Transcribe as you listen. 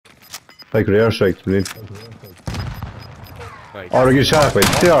Like the airstrike, you mean? Right. Or they get shot at by,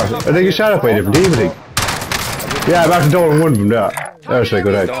 they are. They get shot at by a different team, I think. Yeah, I'm after down one of them there. Airstrike,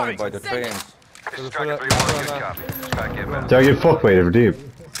 go down. Down by the trains. They're getting fucked by a different team.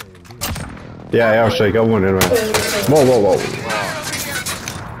 Yeah, airstrike, got one anyway. Whoa, whoa, whoa.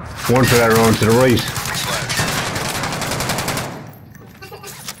 One for that round to the right.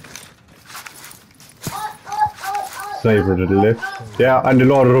 Sniper to the left. Yeah, and the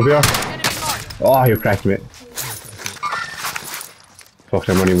loader up here. Oh, you cracked me. Fuck,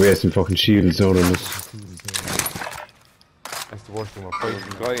 I'm only wasting fucking shields out on this. That's the worst thing we're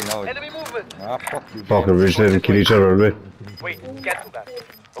fighting. Enemy movement! Ah, fuck you. Fucking, we're just letting them kill each other a bit. Wait, get to that.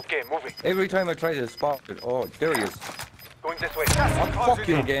 Okay, moving. Every time I try to spot it, oh, there he is. Going this way. Oh, fuck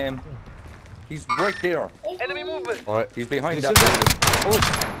you, game. He's right there. Enemy movement! Alright. He's behind He's that. Oh,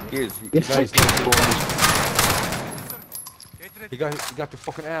 he is. Nice. He got the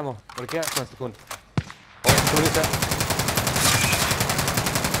fucking ammo. But the gas mask gun. Oh, what is that?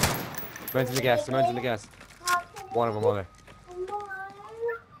 Man's in the gas, the man's in the gas. One of them on there.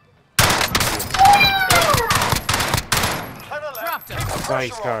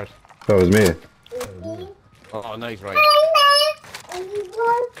 Nice card. That was me. Oh, nice, right.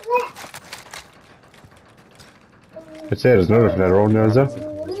 I'd say there's another for that road there, is there?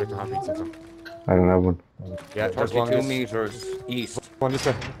 Check the heartbeat sensor. I don't have one. Yeah, there's one. 32 meters east. One this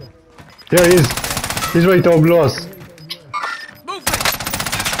way. There he is! He's right down below us.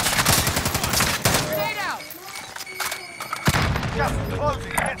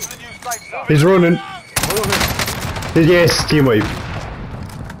 He's running. Yes, team wipe.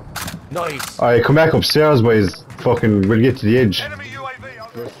 Nice. Alright, come back upstairs, boys. Fucking, we'll get to the edge. I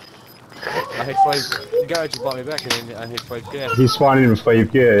hit 5. The guy just brought me back and then I hit 5k. He's spawning in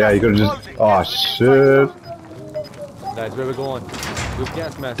 5k, yeah, you could've just. Oh shit. Lads, where we going? Good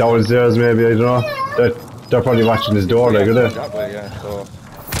gas mask. Downstairs, maybe, I don't know. They're probably watching his door, like, are they? That way, yeah, so.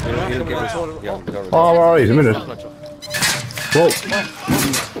 He'll give us. Yeah, Oh, alright, a minute. Whoa.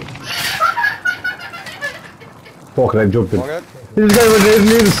 Fuck, I'm jumping. Okay. This guy with the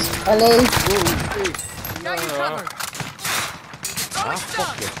needles. Hello. Ah,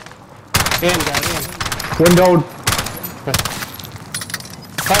 fuck you. One down.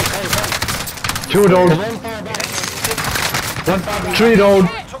 Two down. Three down.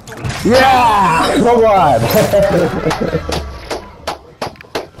 Yeah! Come on!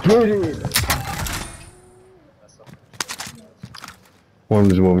 One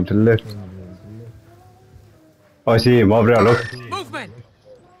was moving to the left. Oh, I see him over there, look. Movement.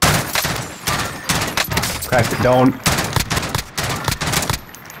 Cracked it down.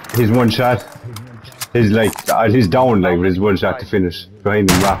 He's one shot. He's like, he's down like with his one shot to finish. Behind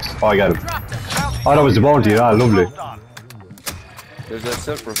them rocks. Oh, I got him. Oh, that was the bounty, ah, lovely. There's a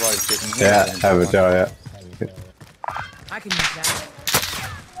self-revive kit in here. Yeah, have it there, yeah. I can use that.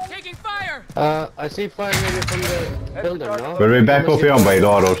 Taking fire. I see fire maybe from the building, no? We'll be back up here on by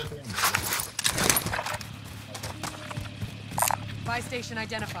loadout. Buy station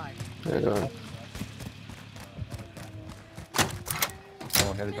identified. There you go.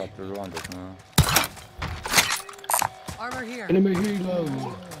 Oh, helicopters around us now. Armor here. Enemy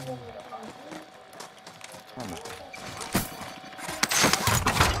helo.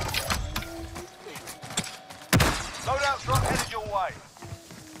 Loadout drop headed your way.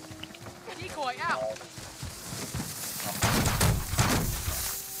 Decoy out.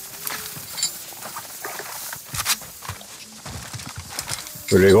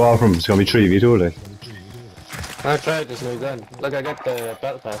 Where do we go off from? It's gonna be 3v2 like. I tried this new gun. Look, I got the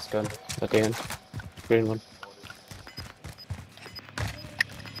battle pass gun at the end. Green one.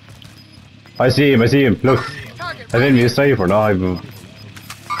 I see him, look. I didn't mean to sniper, no, I have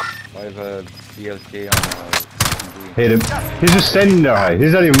a DLK on hit him. He's just standing there, hey.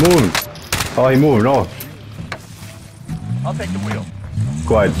 He's not even moving. Oh, he's moving, no. I'll take the wheel.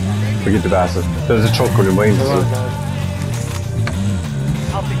 Go ahead. Forget the bastard. There's a truck running behind us.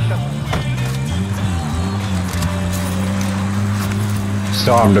 I'll take the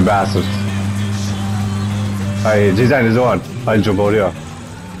Storm the bastard. Alright, he's on his own. I'll jump out here.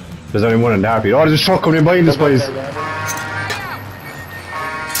 There's only one in the harpy. Oh, there's a truck coming behind us, boys.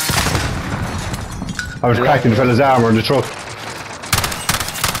 I was cracking the fella's armor in the truck.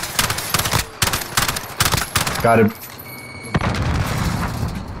 Got him.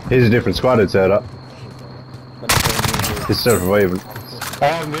 He's a different squad, I'd say that. He's still surviving.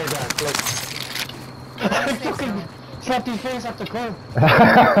 Oh, near that, look. I fucking slapped his face off the curb.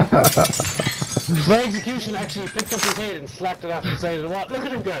 My execution actually picked up his head and slapped it off the side of the wall. Look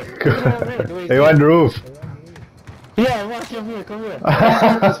at him go. Look at him over here, the way he's Hey, on the roof. Yeah, watch him here, come here.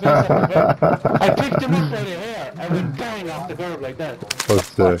 I picked him up out of here and went bang off the curb like that.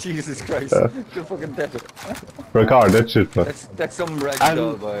 What's Oh, Jesus Christ. You're fucking dead. record that shit, man. That's some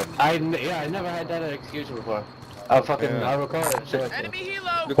ragdoll boy. I never had that execution before. I'll record it. Show it. Enemy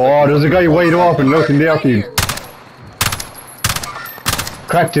helo. Oh, there's a guy wide open looking there for you.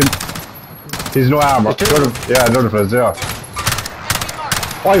 Cracked him. He's no armor. Yeah, another fella's there. Enemy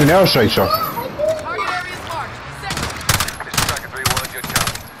marked. Oh, I have an airstrike shot. Target area is marked. Send it. This is Tracker 3-1, good job.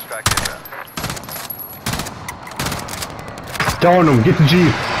 Strike inbound. Down him, get the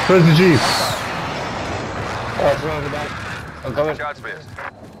Jeep. Where's the Jeep? Oh, it's around the back. I'm coming. Shots missed.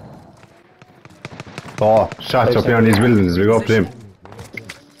 Oh, shots up behind these buildings. We go up to him.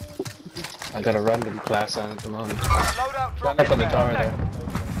 I got a random class on at the moment. Loadout drop Up on the inbound. tower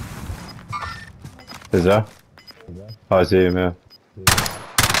there. Is that? Oh, I see him, yeah.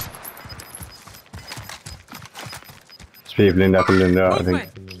 There's people in that building there, I think.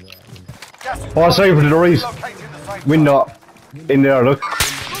 Movement. Gas is Oh, sorry for the right. located the safe Window. In there, look. Movement.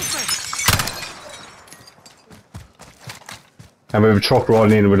 And we have a truck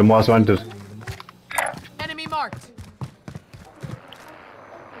rolling in with the most wanted. Enemy marked.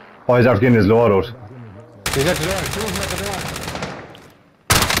 Oh, he's after getting his load out. He's at the door. Two of them at the door.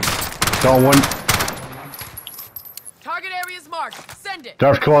 Down one. Target area is marked. Send it.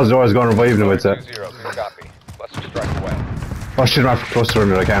 Darth Claw's door is going to revive him, I'd say. 2-0, copy. Let's strike away. Oh shit, I'm after cluster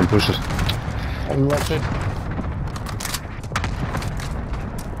him, I can't push it. I'm watching.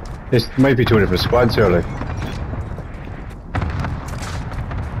 This might be two different squads here, like.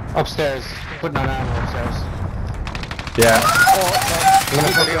 Upstairs. Putting on ammo upstairs. Yeah.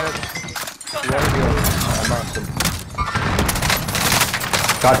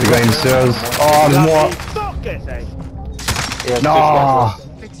 Got the guy in the stairs. Oh, there's more. Yeah, No.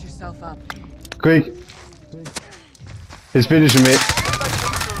 Fix yourself up. Quick. He's finishing me.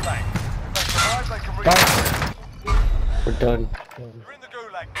 we're done. You're in the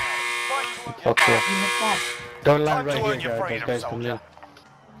gulag now. Fight to Fuck yeah. Don't land right Time to here, earn your guys. Those freedom, guys come in. soldier.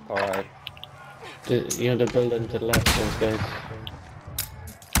 Alright. You know the building to the left, those guys.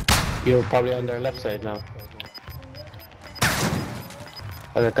 You're probably on their left side now.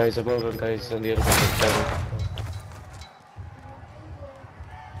 Other guys above and guys on the other side.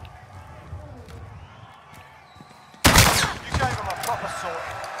 You gave them a proper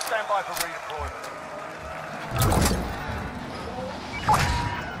sorting. Stand by for redeployment.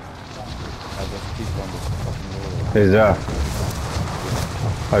 I just keep on this fucking road. He's there.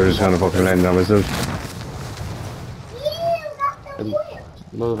 I was just trying to fucking land on myself. And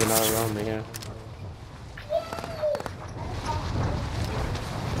moving all around me here.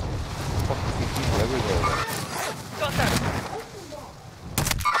 Fucking see people everywhere.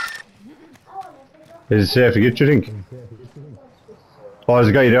 Is it safe to get, you think? Oh, there's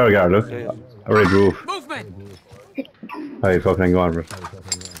a guy there, guard, look. A red roof. Movement. Hey, fucking hang on, bro.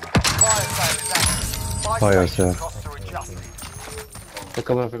 Fire sale is active. Buy Fire station sale. costs are adjusted. They're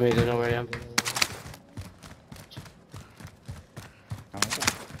coming for me, they know where I am.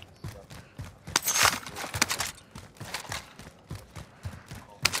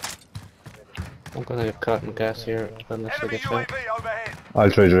 I'm gonna get caught in gas here unless I Enemy get shot. UAV overhead. I'll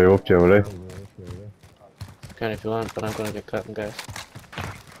try to drive up to you, will I? Can if you want, but I'm gonna get caught in gas.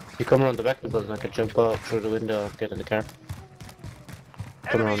 You come around the back of the building, I can jump out through the window and get in the car.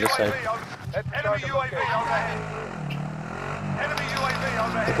 Come around this side. Enemy UAV overhead. Enemy UAV They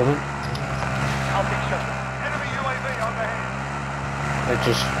overhead. coming? I'll be shot. Enemy UAV overhead.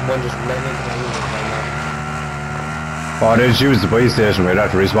 One just ran into my window right now. Oh, they just used the buy station right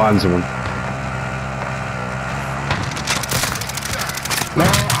after respawn someone. No,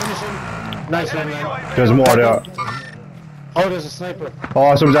 finish him! Nice one, man. There's more there. Oh, there's a sniper.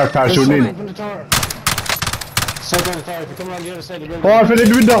 Oh, someone's out There's parachuting someone in. from the tower. Sniper on the tower, if you come around the other side of the building. Oh, I fell in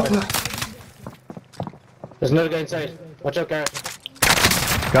the window. There's another guy inside. Watch out, Garrett.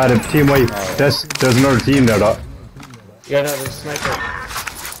 Got him, team white. There's another team there, though. Yeah, no, there's a sniper.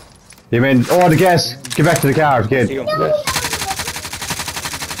 You mean, oh, the gas. Get back to the car, kid. See him. I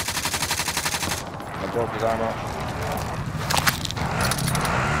broke his arm off.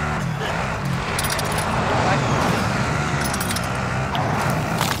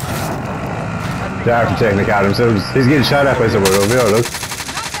 They're after taking the car themselves. He's getting shot at by someone over here, look.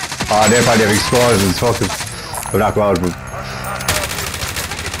 Oh, they probably have explosions, fucking. They'll not go out of him.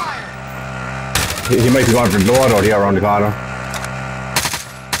 He might be going for the load out here around the corner.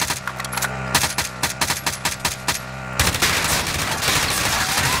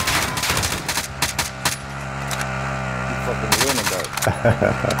 He's fucking ruining that.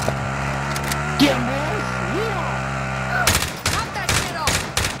 Get him, boys! Yeah!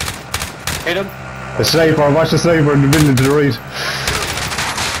 Hit him. The sniper, watch the sniper in the middle to the right.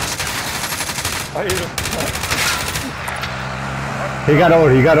 I hit him. He got out.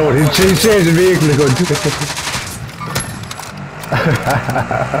 He's changed the vehicle again.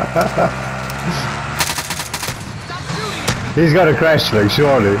 He's got a crash, like,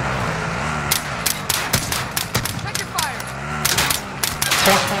 surely. Check your fire.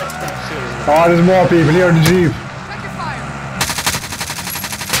 Oh, there's more people here in the Jeep. Check your fire.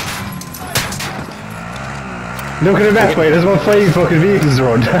 Look at the map, mate. There's about 5 fucking vehicles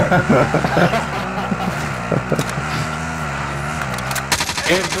around.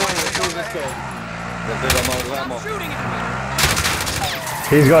 Stop shooting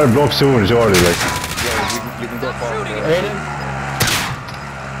at me. He's got a block soon, surely, like. Yeah, you can go forward. Shooting. Hit him.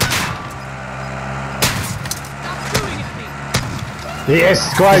 Stop shooting at me. Yes,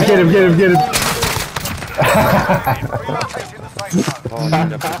 go on, get him. Relocating the safe zone. Oh,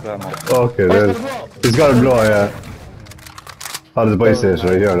 that's ammo. Okay, then. He's got a blow, yeah. Oh, there's a buy station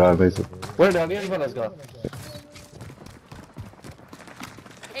right here, no, basically. Where down the other one has gone?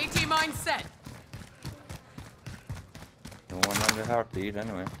 AT mine set. No one on the heartbeat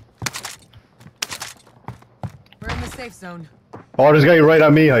anyway. We're in the safe zone. Oh, there's a guy right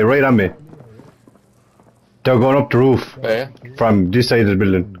on me, right on me. They're going up the roof Yeah. from this side of the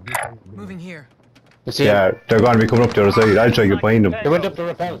building. Moving here. You see Yeah, him? they're going to be coming up the other side. I'll try to get behind them. They went up the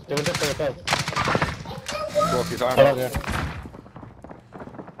rappel. Broke his arm. Hello there.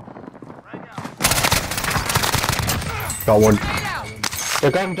 Got one. Grenade out.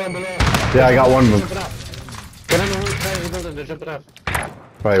 They're going down below. Yeah, I got one of them. Jumping up. Get on the roof side of the building. They're jumping up.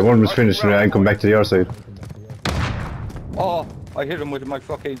 Right, one was finished and I come back to the other side. Oh, I hit him with my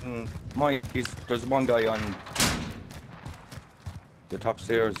fucking there's one guy on the top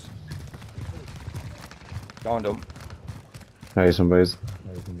stairs. Downed him. Nice one, boys.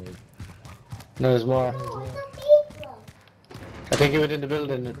 No, there's more. I think he went in the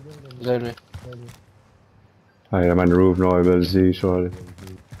building. Beside me. Alright, I'm on the roof now, I'll be able to see, surely.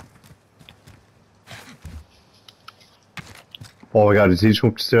 Oh my god, did he just come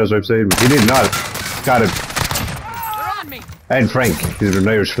up the stairs right beside me? He did not. Got him. They're on me. And Frank, he's an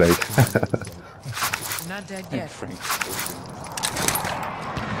Irish flag. I'm not dead yet. Frank.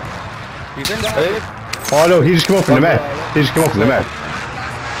 He's in there. Oh no, he just come up from the map. He just come up from the map.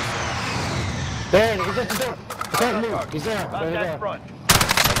 There, he's at the door. I can't move. He's there. Right Down there. front.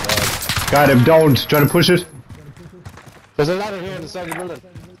 Got him, down. Trying to push it. There's a ladder here in the side of the building.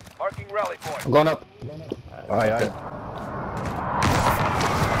 Marking rally point. I'm going up. Aye, aye.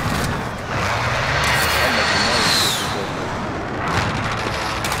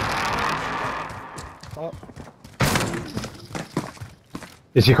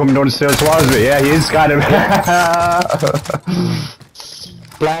 Is he coming down the stairs towards me? Yeah, he is. Got him.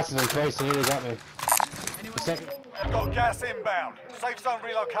 Blasted him twice and he nearly got me. Second. Got gas inbound. Safe zone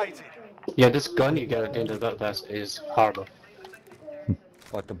relocated. Yeah, this gun you get at the end of the Belfast is horrible.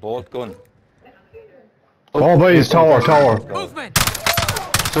 What, the bolt gun? Oh boys, tower. Movement.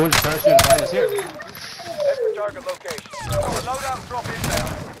 Someone's parachute behind us here. Head for target location. Loadout drop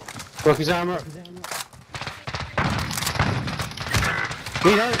inbound. Broke his armor.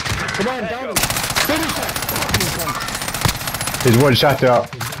 Beat out. Come on, down him. Finish it. He's one shot there.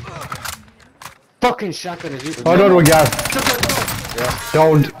 Fucking shotgun is you. Oh, another one, gas.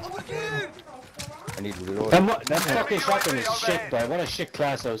 Downed. I need to reload. That fucking shotgun is shit, bro. What a shit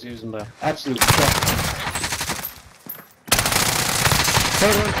class I was using, bro. Absolute shit.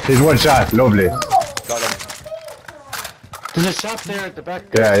 He's one shot. Lovely. Got him. There's a shot there at the back.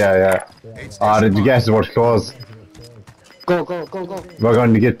 Yeah. Ah, the gas is worth close. Go. We're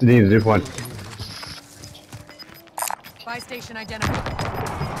going to need a different one. Buy station identified.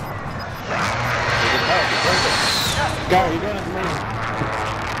 Gary, you don't have the money.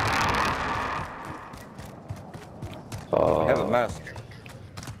 I have a mask.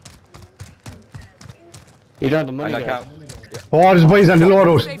 You don't have the money, And I Gary. can't. Oh, there's boys on the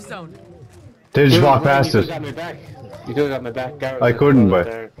loadout. Safe zone. They just walked past You us. could have got me back. You could have got me back, Garrett. I was couldn't,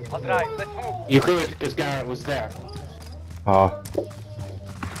 there. but- Undernight. Let's move. You could, because Garrett was there. Oh,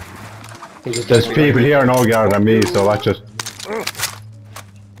 He just there's people here now, Garrett, and me, so watch it.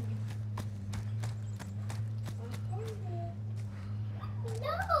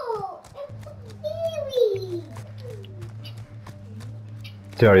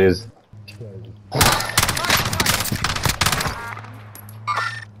 There he is.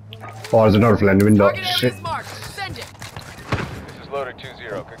 Oh, there's another fella in the window. Target area Shit. is marked. Send it. This is loader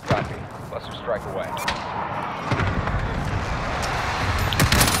 2-0. Good copy. Buster strike away.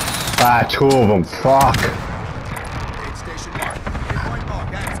 Ah, 2 of them. Fuck. Aid station marked. Hit point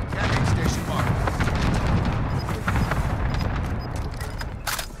mark. Camping station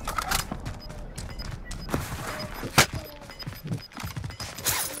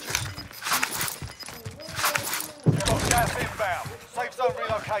zone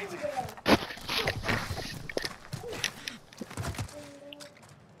relocated.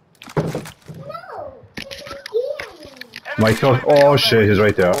 Michael, oh shit, he's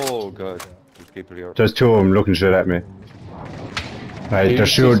right there. Oh god, there's people here. There's two of them looking straight at me. Right, they're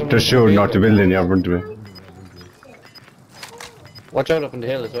shooting out the building in front of me. Watch out up on the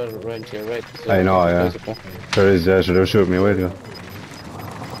hill as well, Ryan, to your right. So I know, yeah. There is, so they were shooting me away ago.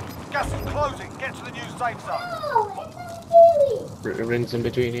 Gas is closing. Get to the new safe zone. Rings in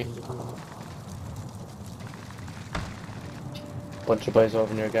between you. Bunch of boys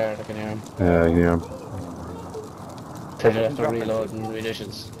over near guard, I can hear him. Yeah, yeah. Trying to have to reload and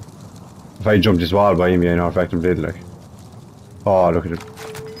munitions. If I jump this wall by me, I know if I can bleed like. Oh, look at it.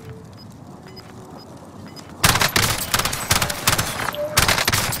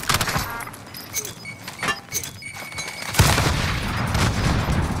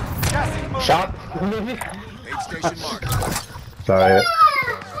 Shot! Aid station marked. Sorry. Everyone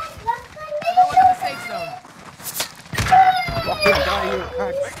in the safe zone. Fucking die, you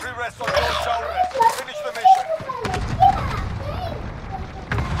hack. Victory rests on your shoulders. Finish the mission.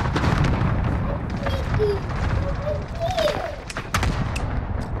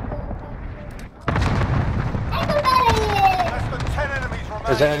 Less than 10 enemies remain.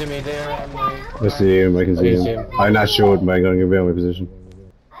 There's an enemy there on my... I see him, I can see see him. him. I'm not shooting, but I'm gonna give away my position.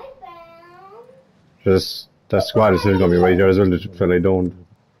 Just, that squad is still gonna be right there as well, the fella I don't.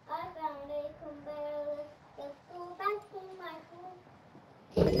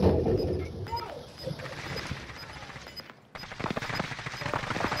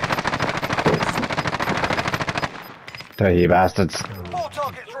 There you bastards. 4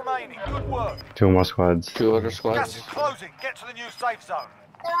 targets remaining. Good work. 2 more squads. 2 other Gas squads. is closing. Get to the new safe zone.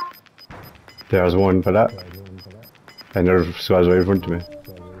 There's one for that. And there's squads right in front of me.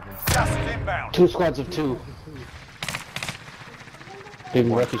 Gas is inbound. 2 squads of 2.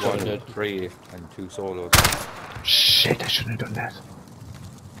 Didn't wreck each other, did. 3 and 2 solos. Shit, I shouldn't have done that.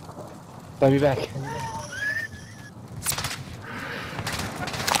 I'll be back.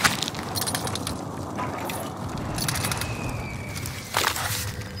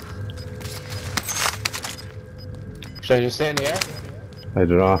 Should I just stay in the air? I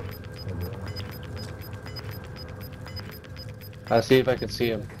don't know. I'll see if I can see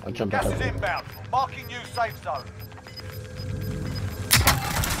him. I'll jump Gas back is up. inbound. Marking new safe zone.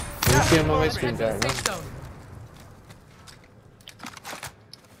 Can you see him on my screen Head to there, the no? safe zone.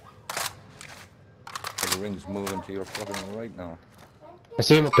 The ring's moving to your fucking right now. I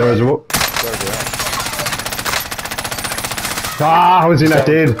see him up There's there. one. There they are. Ah, how is he not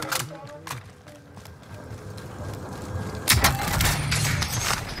dead?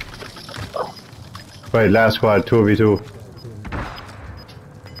 Right, last squad, 2v2.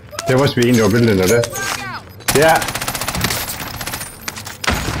 They must be in your building, are they? Look out. Yeah.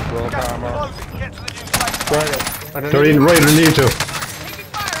 Broke Gas is armor. closing. Get to the new safe zone. Where are they? They're in right underneath you. Taking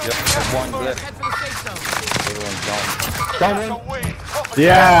fire. Yep, there's one left. Head for the safe zone. Everyone's down. Down That's a one. win. Proper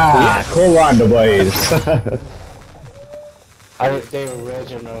Yeah, come on the boys. They were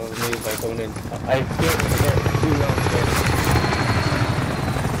raging over me by coming in. I feel like they're too long.